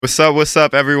What's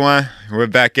up, everyone? We're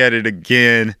back at it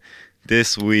again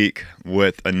this week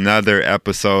with another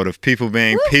episode of People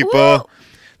Being People.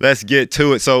 Let's get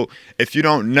to it. So, if you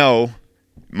don't know,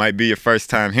 might be your first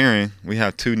time hearing, we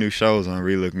have 2 new shows on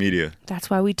Relook Media.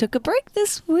 That's why we took a break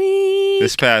this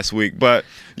past week. But,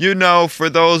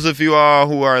 for those of you all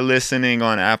who are listening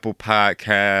on Apple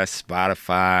Podcasts,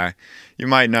 Spotify, you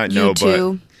might not know,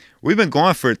 YouTube. But we've been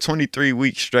going for 23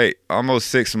 weeks straight, almost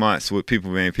 6 months with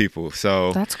People Being People.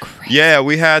 So that's crazy. Yeah,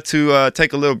 we had to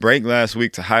take a little break last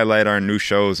week to highlight our new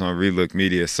shows on Relook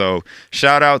Media. So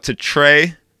shout out to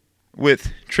Trey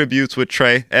with Tributes with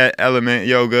Trey at Element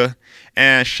Yoga.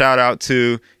 And shout out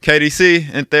to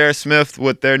KDC and Thera Smith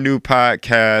with their new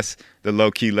podcast, the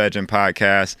Low Key Legend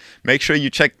podcast. Make sure you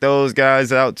check those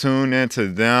guys out. Tune into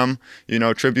them.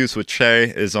 Tributes with Trey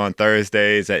is on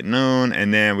Thursdays at noon.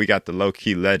 And then we got the Low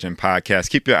Key Legend podcast.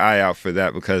 Keep your eye out for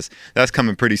that because that's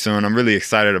coming pretty soon. I'm really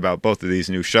excited about both of these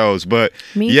new shows. But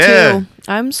Me too.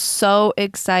 I'm so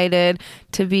excited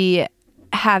to be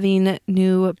having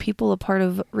new people a part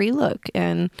of Relook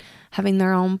and having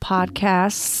their own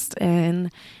podcasts,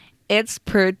 and it's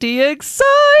pretty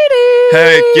exciting.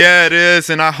 Heck yeah, it is.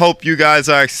 And I hope you guys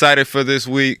are excited for this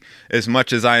week as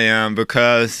much as I am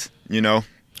because,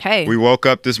 hey, we woke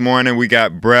up this morning, we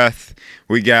got breath,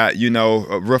 we got,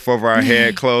 a roof over our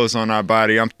head, clothes on our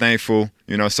body. I'm thankful,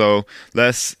 so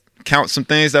let's count some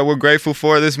things that we're grateful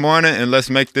for this morning, and let's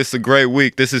make this a great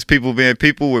week. This is People Being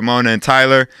People with Mona and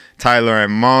Tyler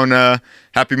and Mona.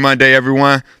 Happy Monday,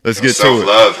 everyone. Let's get to it.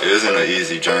 Self-love isn't an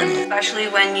easy journey. Especially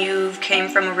when you came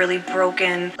from a really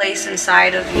broken place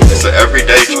inside of you. It's an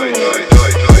everyday choice.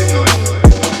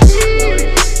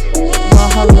 Well,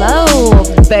 hello,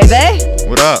 baby.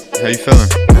 What up? How you feeling?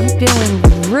 I'm feeling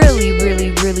really,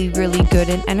 really, really, really good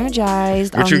and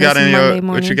energized. What on you got this in Monday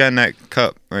morning. What you got in that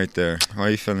cup right there? Why are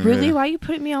you feeling Really? good? Why are you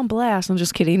putting me on blast? I'm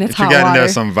just kidding. It's What hot you got water. in there?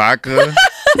 Some vodka?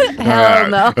 Hell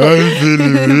no. I'm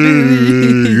feeling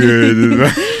really good.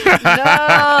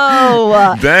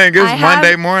 No. Dang, it's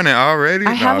Monday morning already.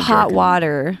 I have hot joking.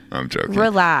 water. I'm joking.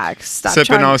 Relax. Stop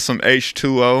Sipping trying. on some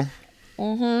H2O.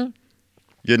 Mm-hmm.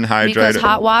 Getting hydrated. Because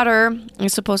hot water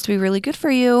is supposed to be really good for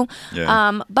you.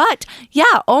 Yeah. But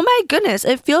yeah, oh my goodness,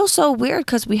 it feels so weird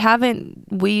because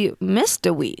we missed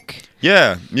a week.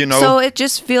 Yeah, So it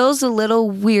just feels a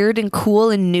little weird and cool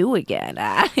and new again.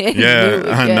 Yeah,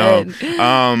 I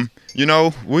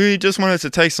know. We just wanted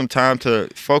to take some time to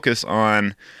focus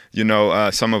on,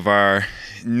 some of our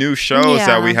new shows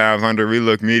that we have under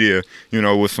Relook Media,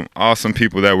 with some awesome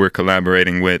people that we're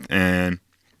collaborating with. And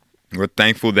we're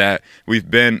thankful that we've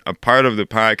been a part of the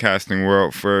podcasting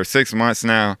world for 6 months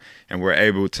now, and we're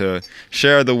able to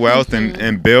share the wealth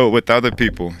and build with other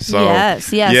people. So yes.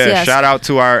 Shout out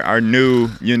to our new,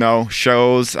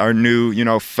 shows, our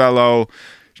new, fellow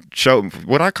show.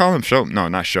 What I call them show? No,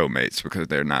 not showmates because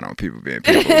they're not on People Being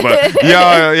People. But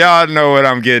y'all know what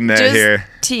I'm getting at Just here.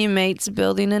 Teammates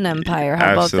building an empire.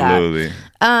 How Absolutely.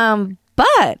 about that?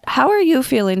 But how are you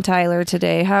feeling, Tyler,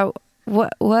 today?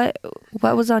 What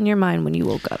was on your mind when you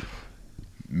woke up?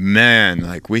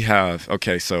 Man,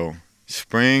 so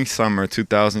spring, summer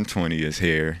 2020 is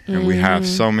here, and we have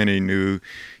so many new,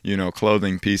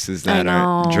 clothing pieces that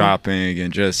are dropping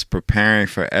and just preparing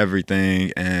for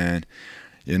everything. And,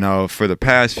 for the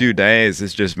past few days,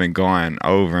 it's just been going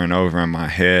over and over in my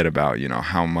head about,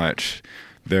 how much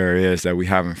there is that we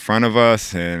have in front of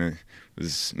us, and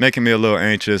was making me a little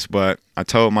anxious, but I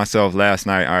told myself last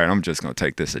night, all right, I'm just going to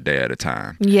take this a day at a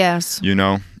time. Yes.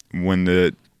 When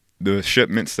the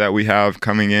shipments that we have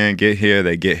coming in get here,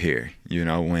 they get here.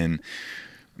 When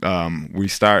we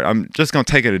start, I'm just going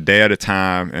to take it a day at a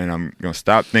time, and I'm going to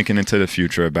stop thinking into the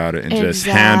future about it and just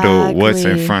handle what's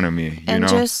in front of me, and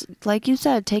just, like you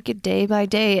said, take it day by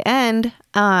day. And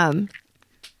I've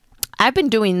been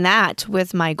doing that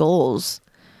with my goals.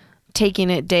 Taking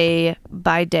it day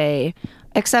by day,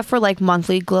 except for like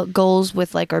monthly goals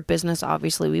with like our business.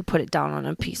 Obviously we put it down on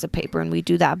a piece of paper and we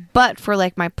do that, but for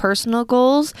like my personal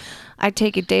goals, I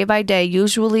take it day by day.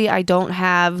 Usually I don't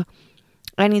have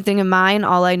anything in mind.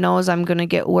 All I know is I'm gonna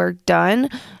get work done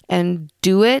and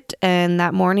do it, and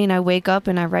that morning I wake up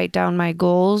and I write down my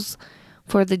goals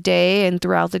for the day, and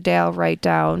throughout the day I'll write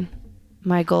down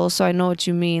my goals. So I know what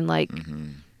you mean, like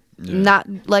not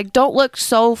like, don't look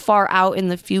so far out in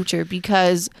the future,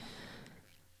 because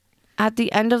at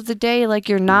the end of the day, like,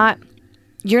 you're not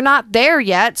there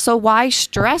yet, so why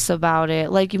stress about it?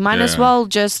 Like, you might as well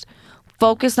just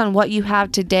focus on what you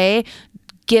have today,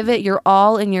 give it your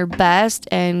all and your best,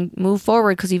 and move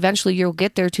forward, because eventually you'll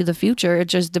get there to the future. It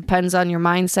just depends on your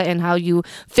mindset and how you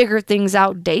figure things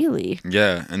out daily.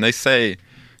 Yeah, and they say,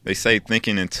 they say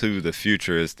thinking into the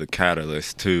future is the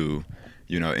catalyst to,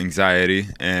 anxiety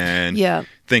and Yeah.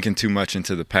 thinking too much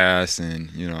into the past and,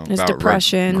 It's about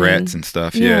depression regrets and- and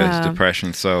stuff. Yeah. Yeah, it's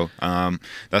depression. So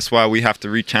that's why we have to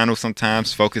rechannel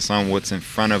sometimes, focus on what's in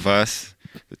front of us,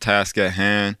 the task at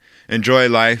hand, enjoy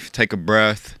life, take a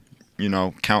breath,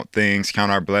 count things, count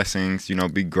our blessings,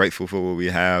 be grateful for what we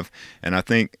have. And I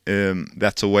think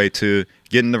that's a way to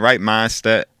get in the right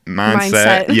mindset.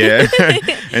 Yeah.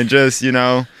 And just,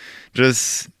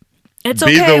 just It's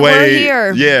be okay. the We're way,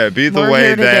 here. yeah, be the We're way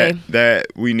here today. that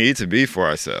we need to be for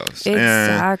ourselves. And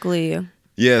Exactly.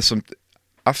 yeah,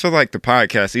 I feel like the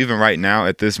podcast, even right now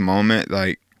at this moment,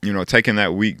 like, taking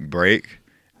that week break,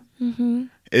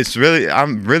 it's really,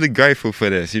 I'm really grateful for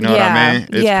this. You know what I mean?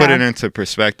 It's put it into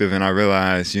perspective, and I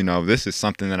realize, this is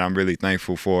something that I'm really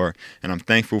thankful for. And I'm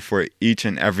thankful for each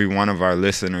and every one of our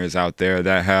listeners out there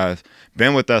that have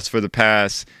been with us for the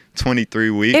past 23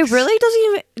 weeks. It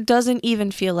really doesn't even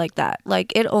feel like that.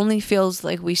 Like, it only feels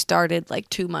like we started like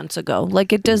 2 months ago.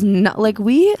 Like, it does not, like,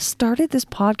 we started this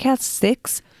podcast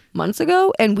 6 months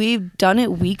ago and we've done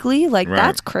it weekly. Like, Right.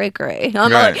 that's cray-cray.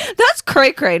 I'm Right. like, that's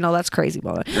cray-cray. No, that's crazy,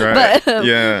 mama. Right. But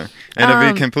Yeah. And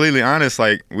to be completely honest,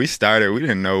 like, we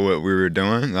didn't know what we were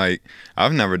doing. Like,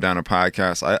 I've never done a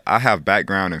podcast. I have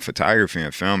background in photography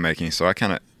and filmmaking, so I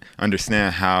kind of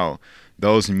understand how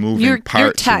those moving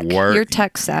parts work. You're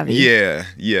tech savvy.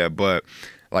 Yeah, but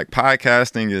like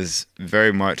podcasting is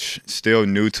very much still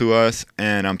new to us,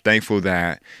 and I'm thankful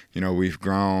that we've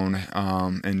grown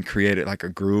and created like a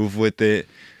groove with it,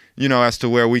 as to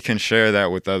where we can share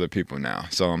that with other people now.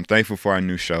 So I'm thankful for our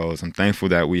new shows. I'm thankful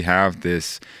that we have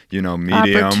this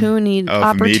medium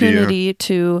opportunity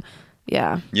to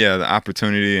the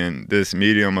opportunity and this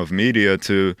medium of media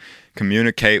to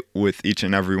communicate with each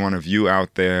and every one of you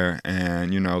out there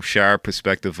and, share our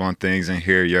perspective on things and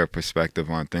hear your perspective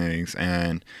on things.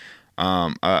 And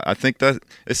I think that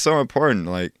it's so important.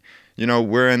 Like,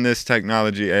 we're in this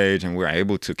technology age and we're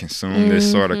able to consume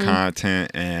this sort of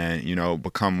content and,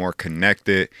 become more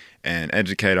connected and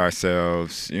educate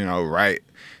ourselves, right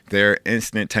there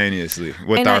instantaneously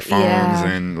with And our phones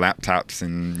and laptops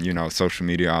and, social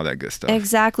media, all that good stuff.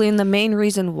 Exactly. And the main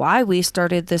reason why we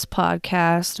started this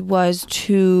podcast was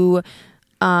to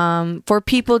for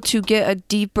people to get a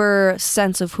deeper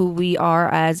sense of who we are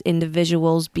as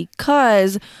individuals,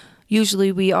 because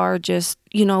usually we are just,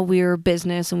 we're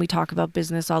business and we talk about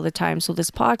business all the time. So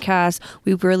this podcast,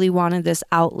 we really wanted this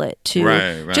outlet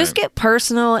to just get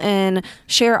personal and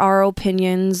share our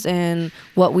opinions and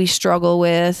what we struggle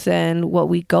with and what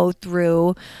we go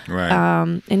through. Right.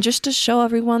 And just to show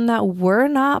everyone that we're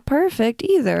not perfect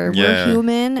either. Yeah. We're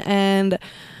human and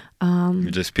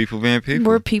We're just people being people.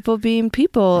 we're people being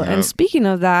people. Yep. And speaking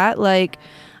of that, like,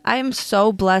 I am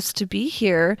so blessed to be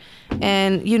here.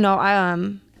 And,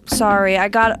 sorry,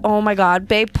 oh my God,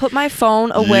 babe, put my phone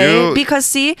away because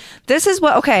see, this is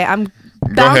I'm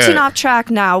bouncing off track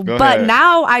now, Go but ahead.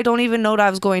 now I don't even know what I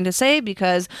was going to say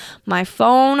because my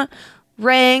phone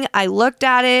rang, I looked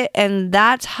at it, and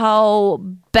that's how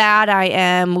bad I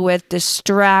am with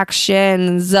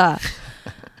distractions.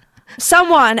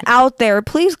 Someone out there,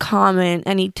 please comment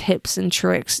any tips and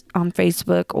tricks on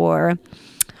Facebook or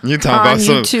You talking on about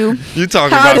YouTube. You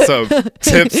talking about some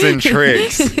tips and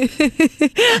tricks.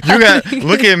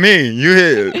 Look at me. You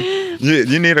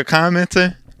need a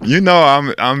commenter?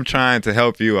 I'm trying to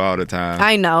help you all the time.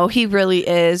 I know, he really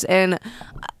is. And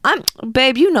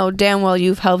babe, damn well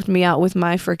you've helped me out with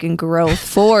my freaking growth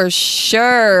for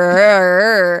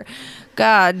sure.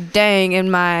 God dang.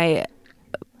 And my,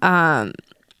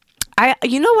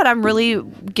 what I'm really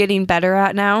getting better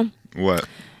at now What?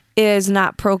 is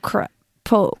not procrastinating.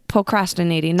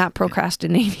 I'm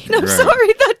Right.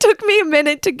 sorry, that took me a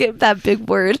minute to get that big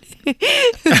word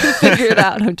figure it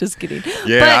out. I'm just kidding.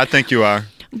 Yeah, I think you are.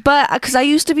 But because I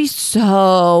used to be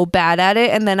so bad at it,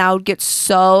 and then I would get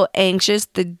so anxious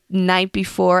the night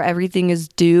before everything is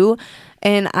due,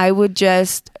 and I would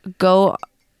just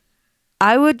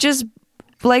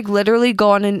like literally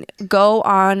go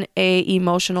on a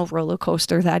emotional roller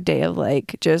coaster that day of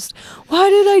like, just, why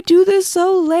did I do this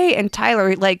so late? And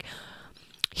Tyler, like,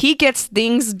 he gets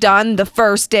things done the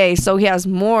first day, so he has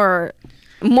more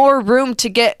room to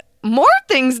get more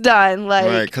things done, like,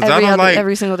 Right, 'cause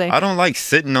every single day. I don't like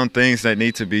sitting on things that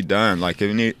need to be done. Like,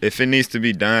 if it needs to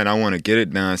be done, I want to get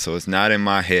it done so it's not in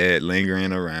my head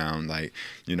lingering around. Like,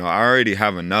 I already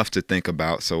have enough to think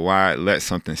about, so why let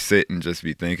something sit and just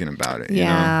be thinking about it?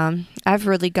 Yeah, I've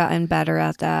really gotten better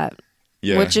at that,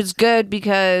 Yeah. which is good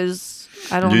because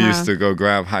I don't You know. used to go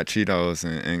grab hot Cheetos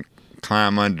and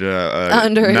climb under a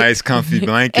Under it. nice comfy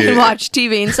blanket and watch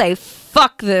TV and say,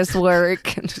 fuck this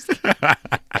work.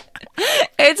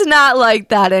 It's not like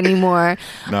that anymore.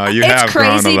 No, you It's have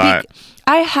grown a lot.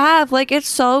 I have. Like, it's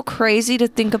so crazy to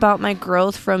think about my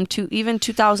growth from even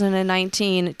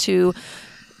 2019 to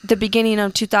the beginning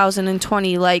of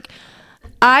 2020. Like,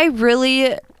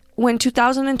 when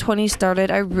 2020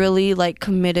 started, I really, like,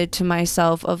 committed to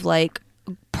myself of, like,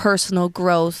 personal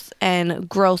growth and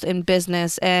growth in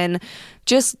business and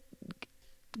just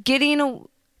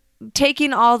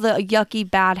taking all the yucky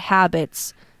bad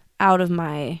habits out of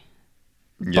my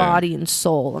body and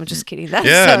soul. I'm just kidding. That's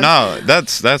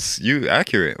you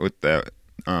accurate with that,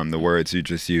 the words you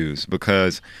just used,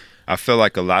 because I feel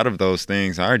like a lot of those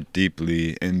things are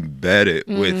deeply embedded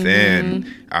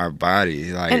within our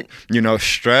body. Like,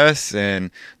 stress and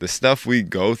the stuff we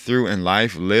go through in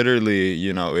life, literally,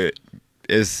 it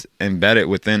is embedded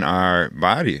within our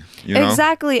body,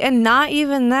 Exactly. And not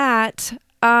even that.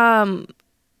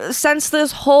 Since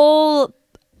this whole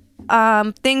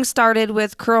thing started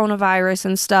with coronavirus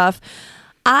and stuff,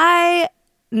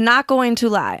 not going to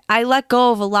lie, I let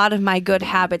go of a lot of my good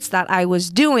habits that I was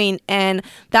doing and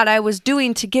that I was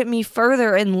doing to get me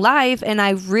further in life. And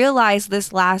I realized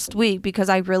this last week because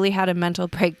I really had a mental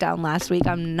breakdown last week.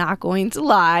 I'm not going to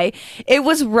lie. It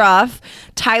was rough.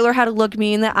 Tyler had to look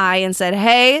me in the eye and said,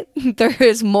 hey, there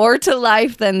is more to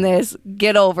life than this.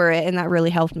 Get over it. And that really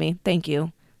helped me. Thank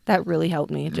you. That really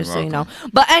helped me, just so you know.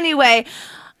 But anyway,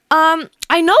 I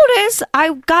noticed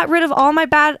I got rid of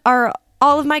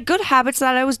all of my good habits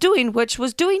that I was doing, which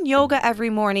was doing yoga every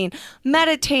morning,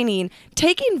 meditating,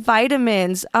 taking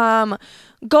vitamins,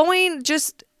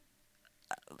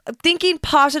 thinking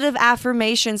positive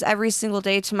affirmations every single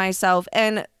day to myself.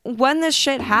 And when this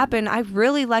shit happened, I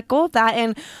really let go of that.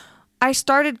 And I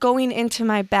started going into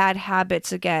my bad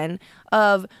habits again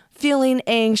of feeling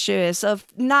anxious, of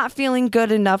not feeling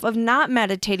good enough, of not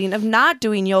meditating, of not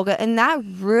doing yoga. And that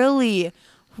really,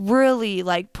 really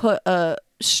like put a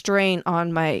strain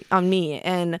on me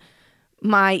and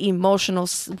my emotional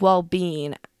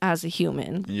well-being as a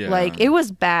human. Like, it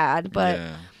was bad, but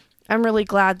I'm really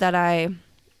glad that I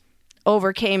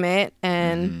overcame it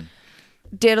and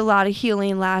did a lot of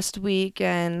healing last week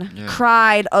and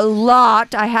cried a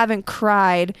lot. I haven't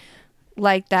cried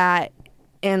like that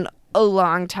in a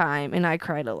long time, and I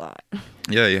cried a lot.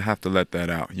 Yeah, you have to let that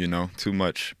out. Too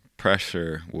much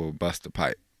pressure will bust a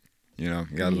pipe. You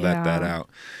gotta let that out.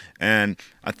 And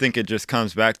I think it just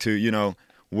comes back to,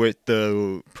 with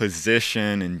the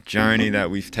position and journey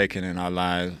that we've taken in our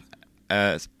lives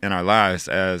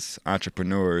as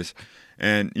entrepreneurs,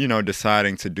 and,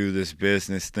 deciding to do this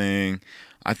business thing.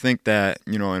 I think that,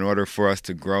 in order for us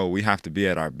to grow, we have to be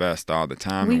at our best all the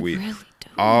time. We and we really do.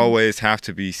 always have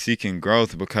to be seeking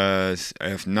growth, because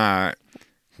if not,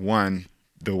 one,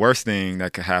 the worst thing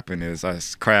that could happen is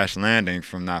us crash landing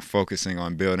from not focusing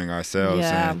on building ourselves,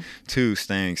 and two,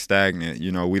 staying stagnant.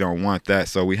 We don't want that.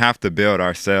 So we have to build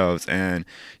ourselves. And,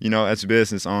 as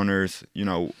business owners,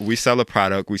 we sell a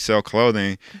product, we sell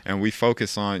clothing, and we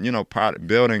focus on,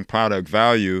 building product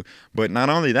value. But not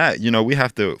only that, we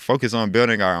have to focus on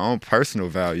building our own personal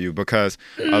value, because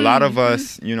a lot of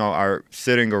us, are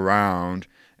sitting around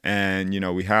and,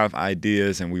 we have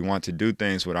ideas and we want to do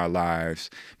things with our lives,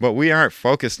 but we aren't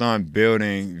focused on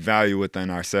building value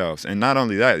within ourselves. And not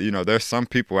only that, there's some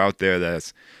people out there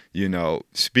that's,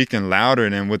 speaking louder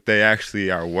than what they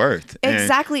actually are worth.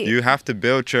 Exactly. And you have to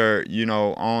build your,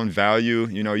 own value.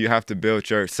 You have to build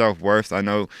your self-worth. I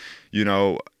know,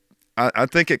 I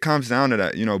think it comes down to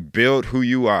that, build who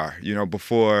you are,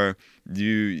 before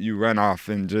you run off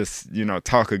and just,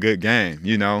 talk a good game,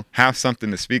 have something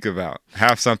to speak about,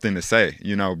 have something to say,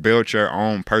 build your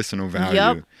own personal value.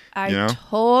 Yep. I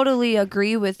totally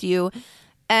agree with you.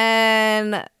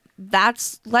 And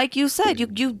that's, like you said,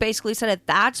 you basically said it.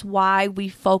 That's why we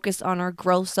focus on our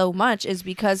growth so much, is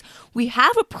because we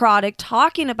have a product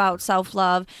talking about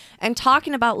self-love and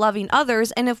talking about loving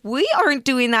others. And if we aren't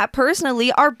doing that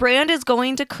personally, our brand is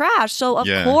going to crash. So of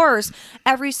course,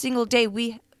 every single day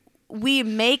we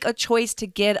make a choice to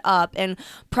get up and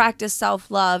practice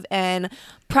self-love and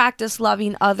practice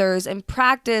loving others and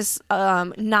practice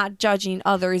not judging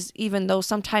others, even though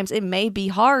sometimes it may be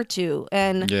hard to.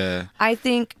 And I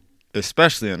think,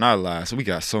 especially in our lives, we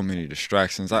got so many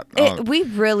distractions. We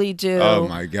really do. Oh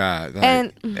my God.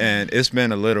 And it's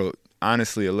been a little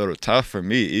honestly a little tough for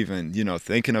me even,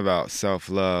 thinking about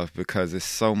self-love because there's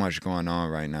so much going on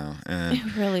right now. And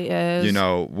It really is.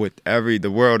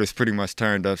 the world is pretty much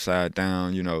turned upside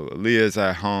down. Leah's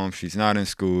at home. She's not in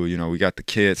school. We got the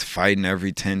kids fighting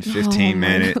every 10, 15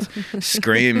 minutes,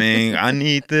 screaming, I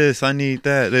need this, I need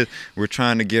that. We're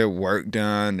trying to get work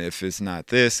done. If it's not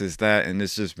this, it's that. And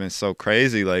it's just been so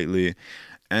crazy lately.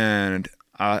 And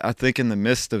I think in the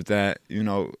midst of that,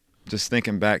 just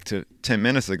thinking back to 10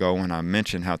 minutes ago when I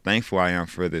mentioned how thankful I am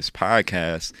for this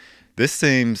podcast, this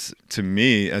seems to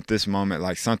me at this moment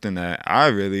like something that I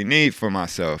really need for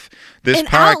myself. This An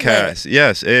podcast, outlet.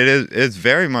 yes, it is. It's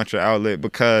very much an outlet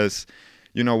because,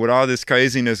 with all this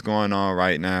craziness going on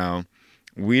right now,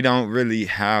 we don't really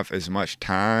have as much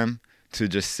time to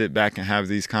just sit back and have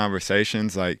these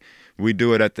conversations. Like, we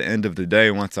do it at the end of the day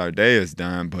once our day is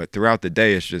done, but throughout the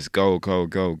day it's just go, go,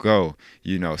 go, go.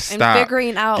 Stop, And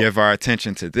figuring out. give our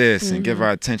attention to this and give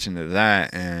our attention to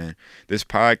that. And this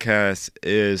podcast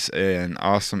is an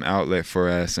awesome outlet for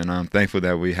us, and I'm thankful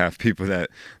that we have people that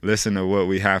listen to what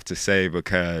we have to say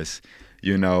because,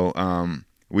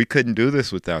 we couldn't do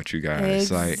this without you guys.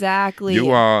 Exactly.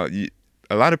 Like,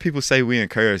 a lot of people say we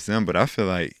encourage them, but I feel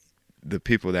like the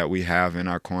people that we have in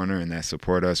our corner and that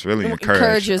support us really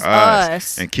Encourages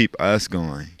us. and keep us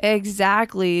going.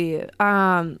 Exactly.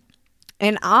 And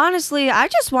honestly, I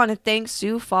just want to thank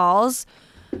Sioux Falls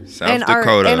South and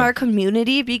Dakota. our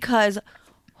community because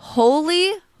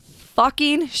holy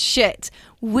fucking shit.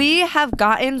 We have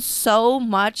gotten so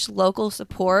much local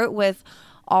support with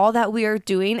all that we are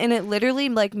doing, and it literally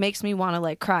makes me want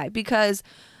to cry because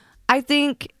I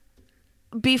think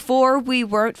before we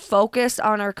weren't focused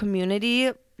on our community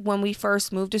when we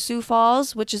first moved to Sioux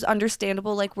Falls, which is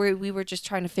understandable. We were just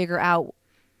trying to figure out,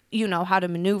 how to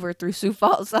maneuver through Sioux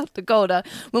Falls, South Dakota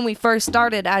when we first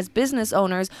started as business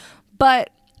owners. But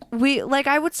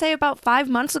I would say about 5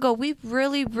 months ago, we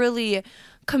really, really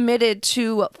committed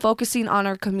to focusing on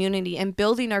our community and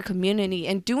building our community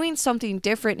and doing something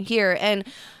different here. And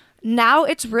now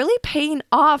it's really paying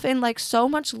off in so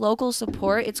much local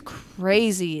support. It's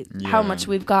crazy how much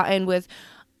we've gotten with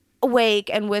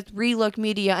Awake and with Relook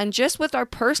Media and just with our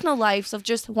personal lives of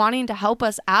just wanting to help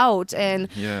us out and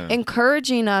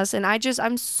encouraging us. And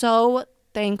I'm so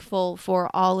thankful for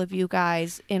all of you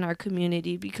guys in our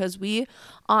community because we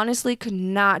honestly could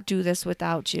not do this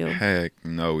without you. Heck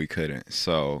no, we couldn't.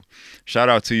 So shout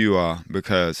out to you all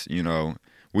because,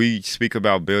 we speak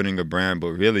about building a brand, but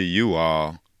really you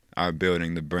all are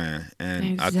building the brand. And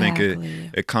Exactly. I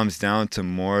think it comes down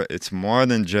to it's more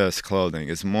than just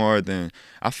clothing.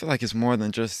 I feel like it's more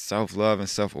than just self-love and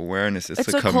self-awareness. It's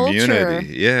a community. Culture.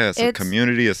 Yeah, it's a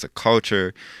community. It's a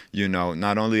culture.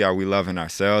 Not only are we loving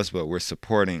ourselves, but we're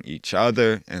supporting each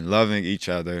other and loving each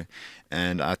other.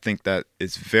 And I think that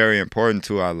it's very important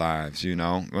to our lives,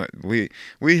 We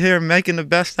here making the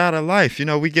best out of life.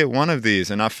 We get one of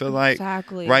these. And I feel like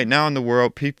right now in the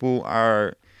world, people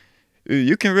are...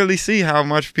 You can really see how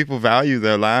much people value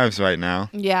their lives right now.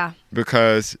 Yeah.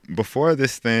 Because before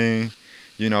this thing,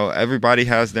 everybody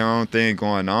has their own thing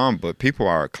going on, but people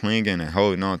are clinging and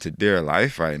holding on to dear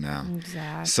life right now.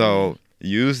 Exactly. So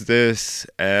use this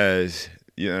as,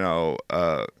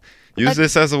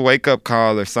 this as a wake-up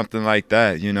call or something like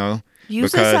that,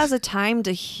 Use this as a time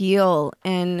to heal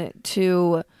and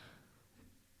to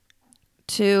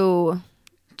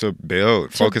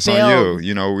build, focus on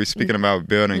you. We're speaking about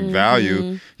building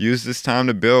value. Use this time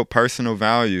to build personal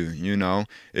value.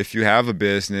 If you have a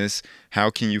business,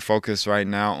 how can you focus right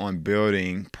now on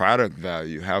building product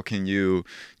value? How can you,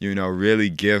 really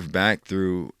give back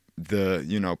through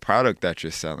the, product that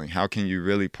you're selling? How can you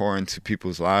really pour into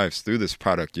people's lives through this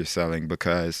product you're selling?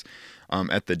 Because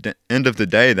at the end of the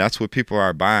day, that's what people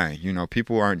are buying.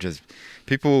 People aren't just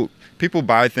people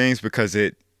buy things because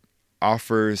it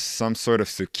offers some sort of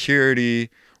security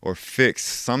or fix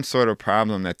some sort of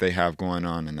problem that they have going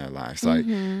on in their lives.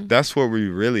 That's what we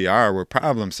really are. We're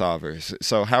problem solvers.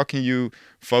 So how can you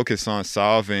focus on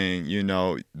solving,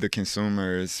 the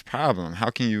consumer's problem?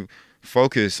 How can you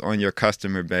focus on your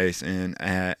customer base and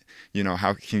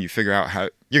how can you figure out how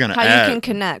you're going to add... you can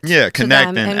connect. Yeah,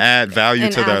 connect and add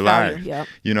value to their life. Yep.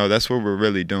 That's what we're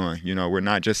really doing. We're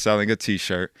not just selling a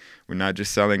t-shirt. We're not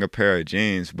just selling a pair of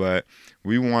jeans, but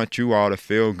we want you all to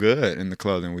feel good in the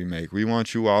clothing we make. We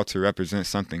want you all to represent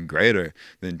something greater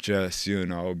than just,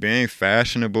 being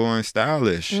fashionable and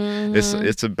stylish.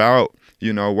 It's about,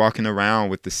 walking around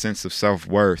with the sense of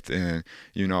self-worth and,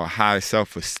 high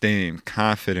self-esteem,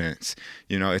 confidence.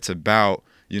 It's about,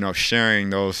 sharing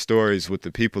those stories with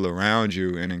the people around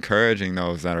you and encouraging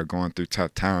those that are going through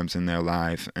tough times in their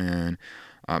life. And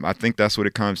I think that's what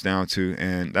it comes down to,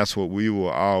 and that's what we will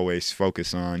always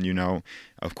focus on.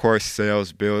 Of course,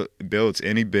 sales builds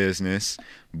any business,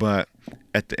 but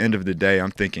at the end of the day, I'm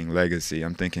thinking legacy.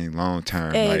 I'm thinking long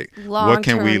term. Like, what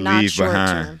can we leave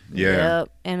behind? Yeah. Yep.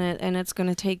 And it's going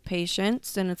to take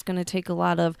patience, and it's going to take a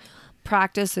lot of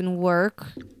practice and work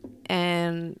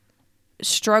and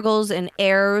struggles and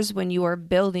errors when you are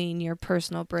building your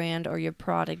personal brand or your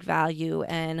product value.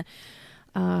 And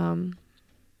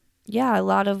a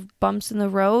lot of bumps in the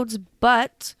roads,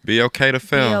 but be okay to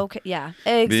fail. Be okay. Yeah,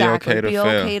 exactly. Be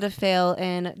okay to fail,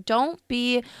 and don't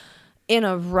be in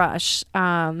a rush.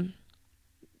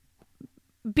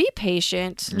 Be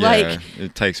patient. Yeah,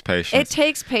 it takes patience. It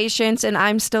takes patience, and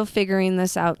I'm still figuring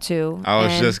this out too. I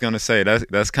was just gonna say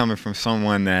that's coming from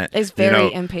someone that is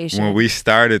very impatient. When we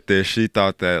started this, she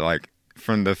thought that like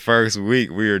from the first week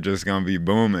we were just gonna be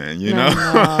booming.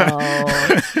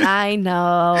 I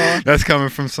know. That's coming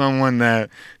from someone that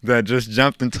just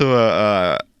jumped into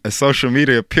a social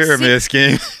media pyramid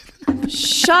scheme.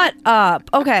 Shut up.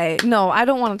 Okay, no, I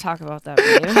don't want to talk about that,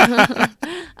 babe.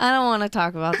 I don't want to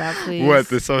talk about that, please. What,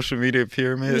 the social media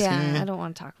pyramid scheme? Yeah, I don't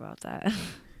want to talk about that.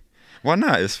 Why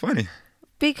not? It's funny.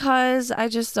 Because I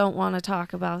just don't want to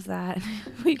talk about that.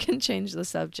 We can change the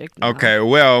subject now. Okay,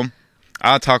 well,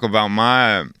 I'll talk about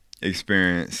my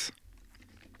experience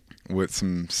with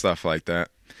some stuff like that.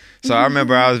 So I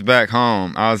remember I was back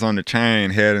home. I was on the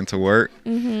train heading to work,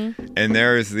 and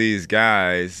there's these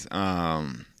guys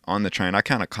on the train. I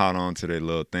kind of caught on to their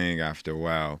little thing after a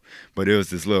while, but it was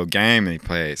this little game they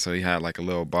played. So he had like a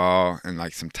little ball and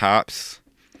like some tops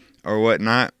or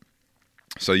whatnot.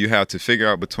 So you have to figure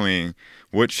out between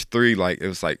which three, like it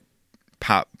was like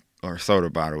pop or soda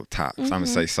bottle tops. I'm gonna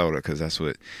say soda because that's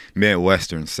what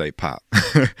Midwesterns say, pop.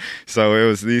 So it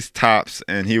was these tops,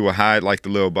 and he would hide like the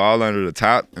little ball under the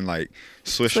top and like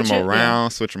switch them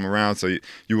around. So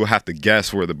you will have to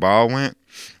guess where the ball went.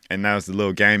 And that was the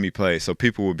little game he played. So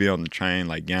people would be on the train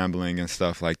like gambling and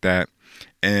stuff like that.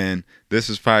 And this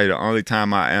was probably the only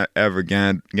time I ever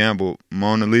gambled.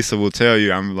 Mona Lisa will tell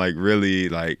you I'm like really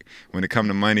like when it comes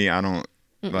to money, I don't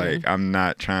like I'm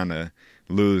not trying to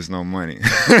lose no money.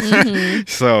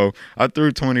 So I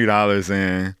threw $20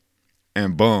 in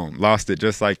and boom, lost it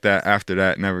just like that. After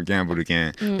that, never gambled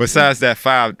again. Besides that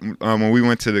when we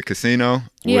went to the casino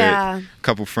with a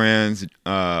couple friends,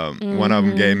 one of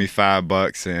them gave me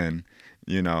 $5 and,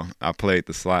 I played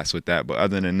the slots with that. But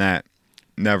other than that,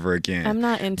 never again. I'm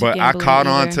not into But gambling I caught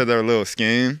either. on to their little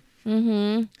scheme.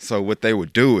 So what they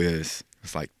would do is,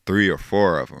 it's like 3 or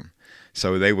 4 of them.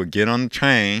 So they would get on the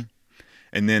train,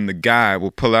 and then the guy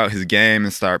will pull out his game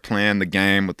and start playing the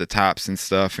game with the tops and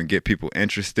stuff and get people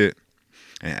interested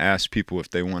and ask people if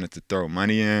they wanted to throw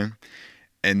money in.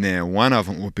 And then one of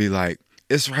them would be like,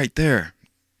 it's right there.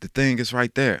 The thing is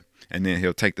right there. And then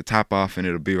he'll take the top off and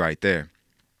it'll be right there.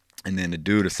 And then the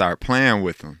dude will start playing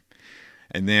with him.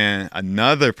 And then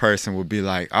another person would be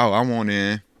like, oh, I want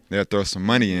in. They'll throw some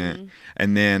money in.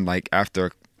 And then like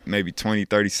after maybe 20,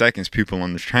 30 seconds, people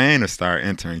on the train will start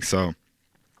entering. So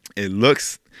it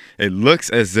looks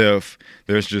as if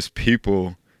there's just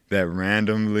people that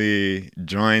randomly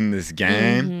join this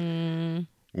game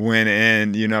when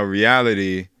in,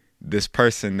 reality, this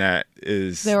person that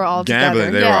is they were all gambling,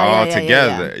 together. they were all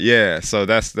together. Yeah. So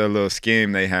that's the little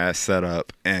scheme they had set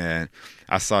up. And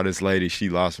I saw this lady, she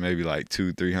lost maybe like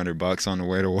 $200-300 on the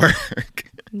way to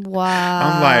work. Wow.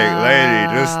 I'm like,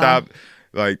 lady, just stop.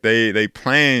 Like they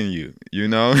playing you,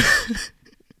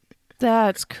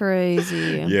 That's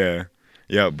crazy.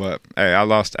 Yeah, but hey, I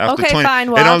lost after 20. Okay,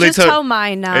 fine. Well, I'll just tell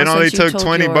mine now. It only since you took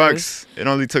told $20. yours. It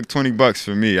only took $20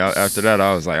 for me. After that,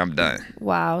 I was like, I'm done.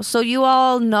 Wow. So you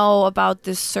all know about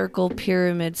this circle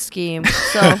pyramid scheme.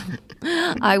 So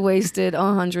I wasted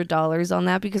 $100 on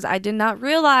that because I did not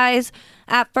realize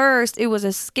at first it was a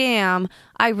scam.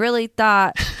 I really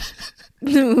thought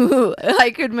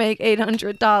I could make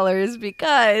 $800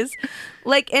 because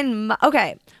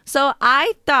so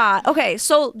I thought,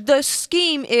 so the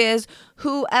scheme is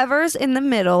whoever's in the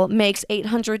middle makes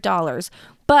 $800.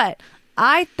 But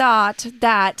I thought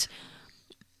that,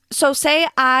 so say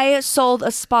I sold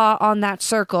a spot on that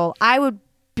circle, I would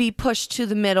be pushed to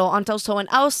the middle until someone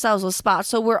else sells a spot.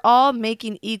 So we're all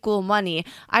making equal money.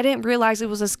 I didn't realize it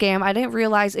was a scam. I didn't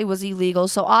realize it was illegal.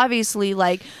 So obviously,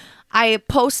 I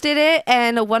posted it,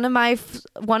 and one of my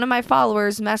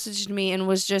followers messaged me and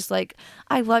was just like,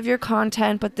 I love your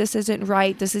content, but this isn't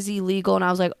right. This is illegal. And I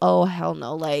was like, oh, hell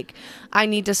no. Like, I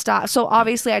need to stop. So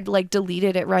obviously I'd like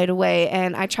deleted it right away.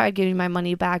 And I tried getting my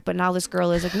money back, but now this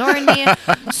girl is ignoring me.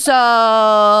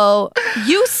 So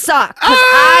you suck. Because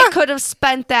I could have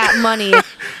spent that money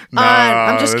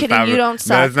I'm just kidding. You don't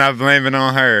suck. Let's not blame it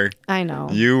on her. I know.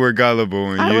 You were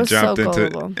gullible and you jumped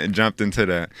into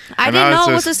that. I didn't know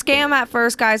it was a scam at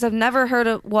first, guys. I've never heard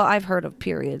of, well, I've heard of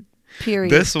pyramid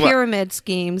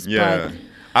schemes. Yeah.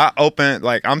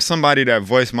 But I'm somebody that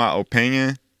voiced my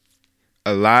opinion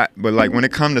a lot, but like when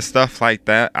it comes to stuff like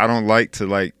that, I don't like to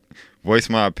like voice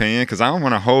my opinion because I don't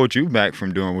want to hold you back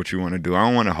from doing what you want to do. I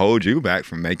don't want to hold you back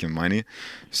from making money.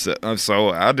 So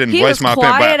I didn't voice my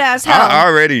opinion. But as hell. I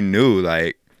already knew,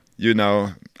 like, you know,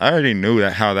 I already knew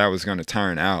that how that was going to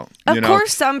turn out. Of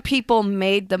course, some people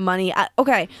made the money.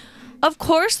 Okay, of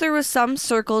course, there was some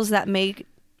circles that made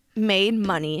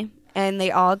money. And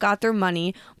they all got their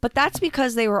money, but that's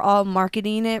because they were all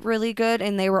marketing it really good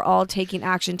and they were all taking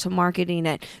action to marketing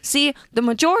it. See, the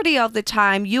majority of the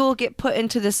time you will get put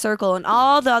into this circle and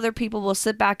all the other people will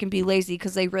sit back and be lazy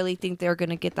because they really think they're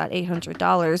going to get that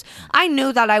 $800. I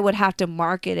knew that I would have to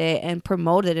market it and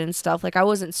promote it and stuff. Like, I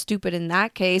wasn't stupid in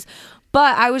that case,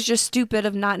 but I was just stupid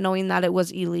of not knowing that it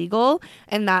was illegal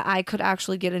and that I could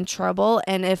actually get in trouble.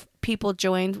 And if people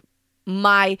joined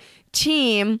my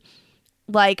team,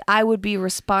 like, I would be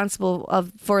responsible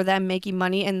for them making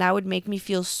money, and that would make me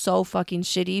feel so fucking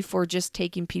shitty for just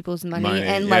taking people's money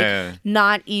and like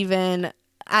not even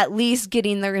at least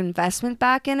getting their investment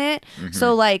back in it. Mm-hmm.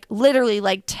 So like literally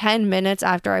like 10 minutes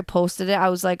after I posted it, I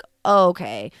was like,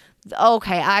 okay,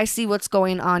 I see what's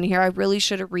going on here. I really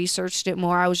should have researched it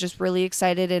more. I was just really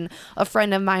excited, and a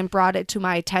friend of mine brought it to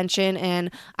my attention,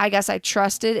 and I guess I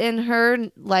trusted in her.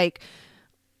 Like,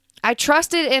 I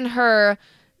trusted in her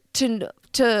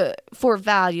for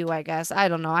value, I guess. I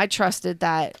don't know. I trusted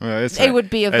that it would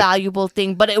be a valuable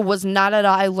thing, but it was not at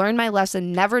all. I learned my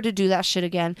lesson never to do that shit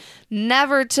again,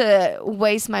 never to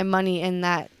waste my money in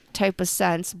that type of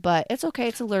sense, but it's okay.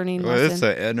 It's a learning lesson. It's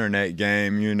an internet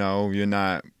game, you know. You're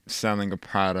not selling a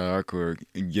product or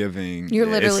giving. You're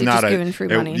literally just giving free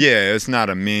money. Yeah, it's not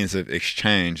a means of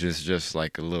exchange. It's just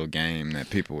like a little game that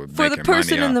people would make money. For the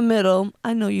person in the middle,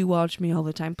 I know you watch me all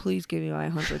the time. Please give me my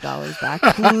 $100 back.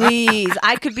 Please.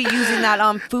 I could be using that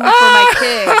on food for my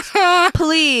kids.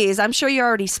 Please. I'm sure you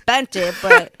already spent it,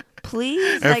 but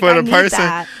please. And for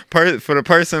the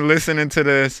person listening to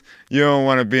this, you don't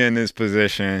want to be in this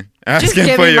position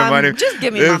asking for your money. Just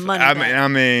give me my money. I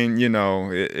mean, you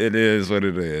know, it is what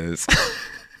it is.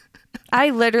 I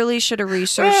literally should have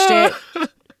researched it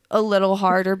a little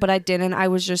harder, but I didn't. I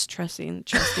was just trusting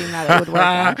that it would work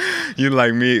out. You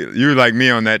like me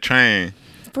on that train.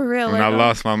 For real. When I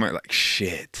lost my money, like,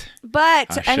 shit.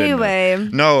 But anyway.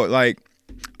 No, like,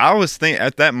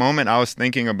 at that moment, I was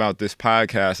thinking about this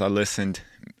podcast I listened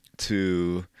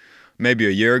to maybe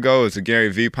a year ago. It was a Gary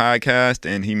Vee podcast,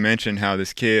 and he mentioned how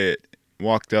this kid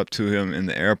walked up to him in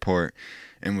the airport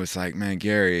and was like, man,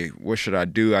 Gary, what should I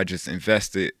do? I just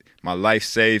invested my life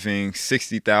savings,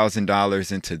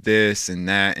 $60,000 into this and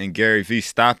that. And Gary Vee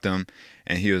stopped him,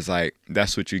 and he was like,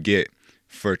 that's what you get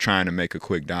for trying to make a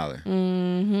quick dollar.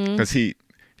 Because he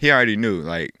already knew,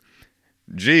 like,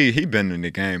 he'd been in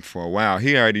the game for a while.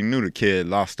 He already knew the kid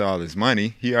lost all his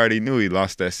money. He already knew he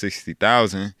lost that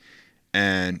 $60,000,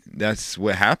 and that's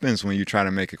what happens when you try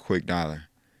to make a quick dollar.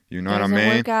 You know what I mean?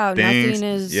 Doesn't work out. Nothing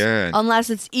is, unless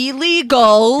it's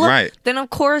illegal. Right. Then of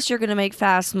course you're gonna make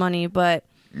fast money. But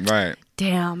right.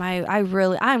 Damn,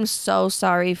 I'm so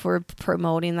sorry for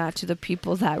promoting that to the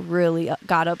people that really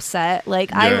got upset. Like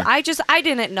I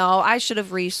didn't know. I should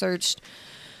have researched.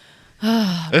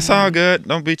 It's all good.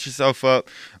 Don't beat yourself up.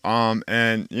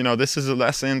 And you know, this is a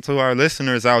lesson to our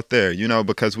listeners out there, you know,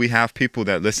 because we have people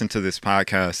that listen to this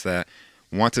podcast that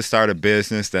want to start a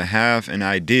business, that have an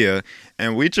idea,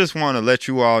 and we just want to let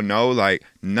you all know, like,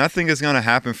 nothing is going to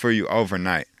happen for you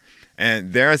overnight.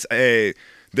 And there's a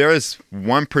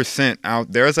 1%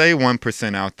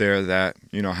 out there that,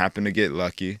 you know, happen to get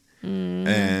lucky.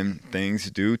 And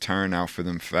things do turn out for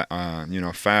them,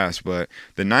 fast. But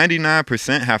the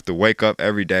 99% have to wake up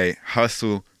every day,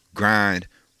 hustle, grind,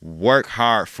 work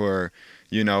hard for,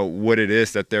 you know, what it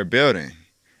is that they're building.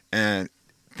 And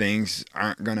things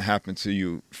aren't going to happen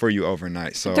for you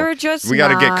overnight. So we got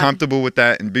to get comfortable with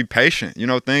that and be patient. You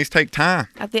know, things take time.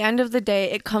 At the end of the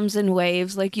day, it comes in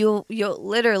waves. Like you'll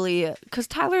literally, because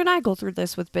Tyler and I go through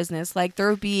this with business. Like there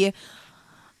will be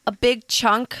a big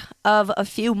chunk of a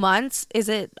few months. Is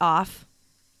it off?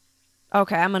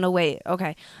 Okay, I'm going to wait.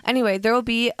 Okay. Anyway, there will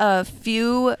be a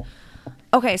few.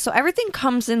 Okay, so everything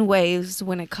comes in waves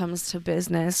when it comes to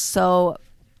business. So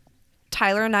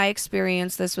Tyler and I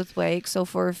experienced this with Wake. So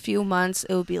for a few months,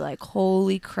 it would be like,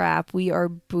 holy crap, we are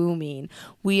booming.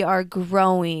 We are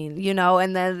growing, you know,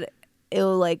 and then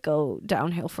it'll like go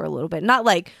downhill for a little bit. Not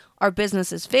like our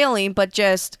business is failing, but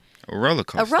just A roller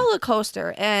coaster. a roller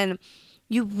coaster. And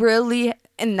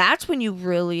that's when you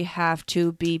really have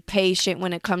to be patient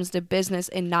when it comes to business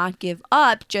and not give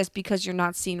up just because you're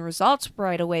not seeing results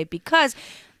right away. Because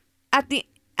at the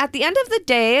end of the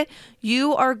day,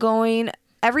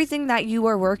 everything that you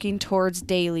are working towards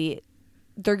daily,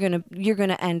 you're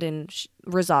gonna end in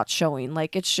results showing.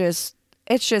 Like it's just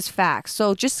facts.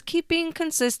 So just keep being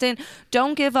consistent.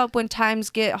 Don't give up when times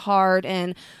get hard,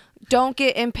 and don't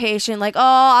get impatient. Like,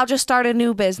 oh, I'll just start a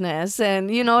new business,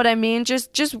 and you know what I mean.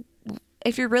 Just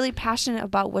if you're really passionate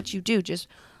about what you do, just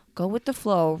go with the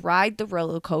flow, ride the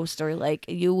roller coaster. Like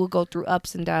you will go through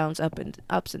ups and downs.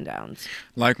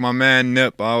 Like my man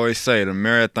Nip always say, the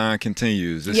marathon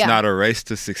continues. It's not a race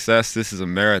to success. This is a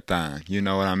marathon. You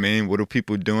know what I mean? What do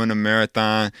people do in a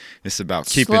marathon? It's about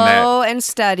keeping slow and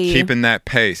steady, keeping that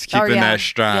pace, keeping that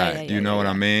stride. Yeah, you know what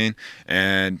I mean?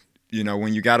 And you know,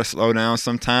 when you got to slow down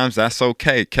sometimes, that's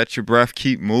okay. Catch your breath,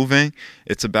 keep moving.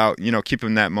 It's about, you know,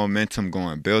 keeping that momentum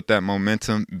going. Build that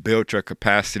momentum, build your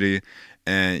capacity,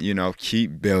 and, you know,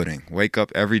 keep building. Wake up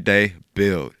every day,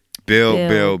 build.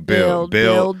 Build.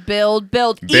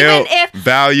 Even if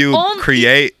value,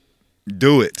 create,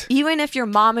 do it. Even if your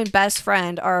mom and best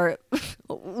friend are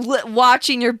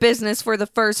watching your business for the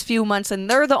first few months and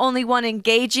they're the only one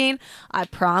engaging, I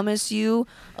promise you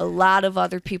a lot of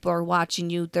other people are watching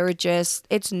you.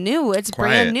 It's new. It's quiet.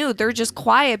 Brand new. They're just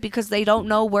quiet because they don't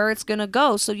know where it's going to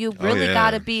go. So you really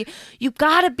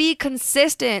gotta be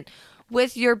consistent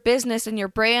with your business and your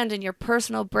brand and your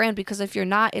personal brand, because if you're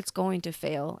not, it's going to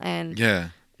fail.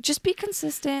 And just be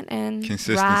consistent and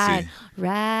ride.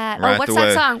 Oh, what's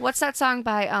that song? What's that song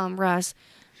by Russ?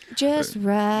 Just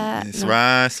ride. It's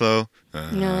ride slow.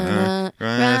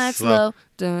 Ride slow.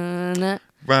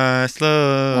 Ride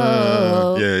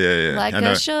slow. Yeah. Like I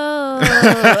know. a show.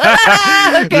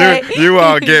 Okay. You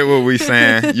all get what we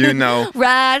saying. You know.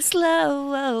 Ride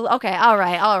slow. Okay. All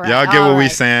right. Y'all get what we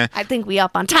saying. I think we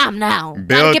up on time now.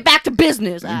 Gotta get back to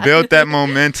business. Build that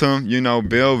momentum. You know,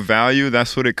 build value.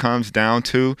 That's what it comes down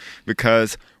to.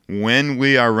 Because when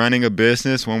we are running a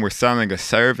business, when we're selling a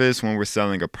service, when we're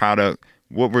selling a product,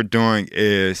 what we're doing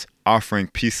is offering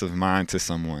peace of mind to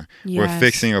someone. Yes. We're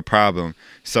fixing a problem.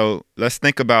 So let's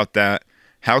think about that.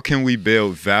 How can we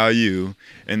build value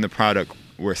in the product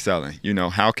we're selling? You know,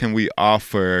 how can we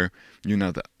offer, you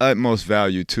know, the utmost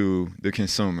value to the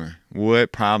consumer?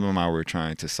 What problem are we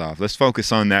trying to solve? Let's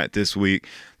focus on that this week.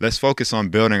 Let's focus on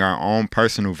building our own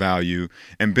personal value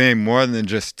and being more than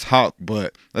just talk,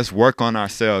 but let's work on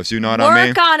ourselves. You know what I mean?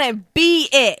 Work on it. Be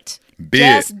it. Be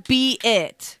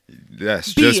it.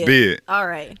 Yes, just be it. All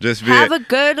right. Just be Have it. a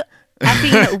good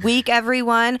effing week,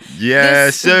 everyone.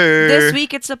 Yes, sir. This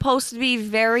week it's supposed to be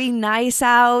very nice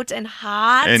out and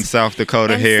hot. In South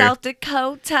Dakota here. South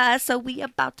Dakota. So we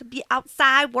about to be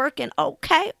outside working.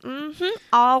 Okay.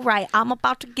 All right. I'm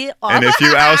about to get off. And if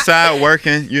you outside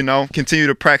working, you know, continue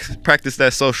to practice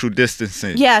that social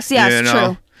distancing. Yes, you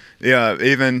know? true. Yeah,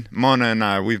 even Mona and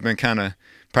I, we've been kind of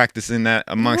practicing that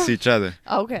amongst each other.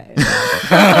 Okay.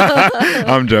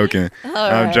 I'm joking.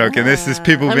 I'm joking. This is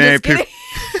people being people.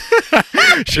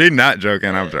 She not joking.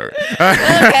 I'm joking. Okay.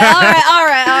 All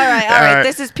right.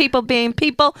 This is people being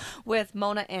people with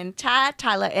Mona and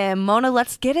Tyler and Mona.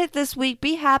 Let's get it this week.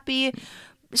 Be happy.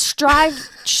 Strive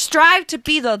to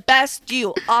be the best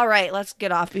you. All right, let's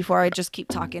get off before I just keep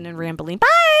talking and rambling. Bye.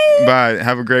 Bye.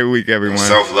 Have a great week, everyone.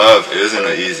 Self-love isn't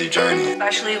an easy journey.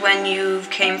 Especially when you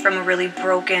came from a really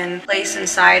broken place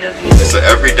inside of you. It's an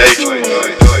everyday choice.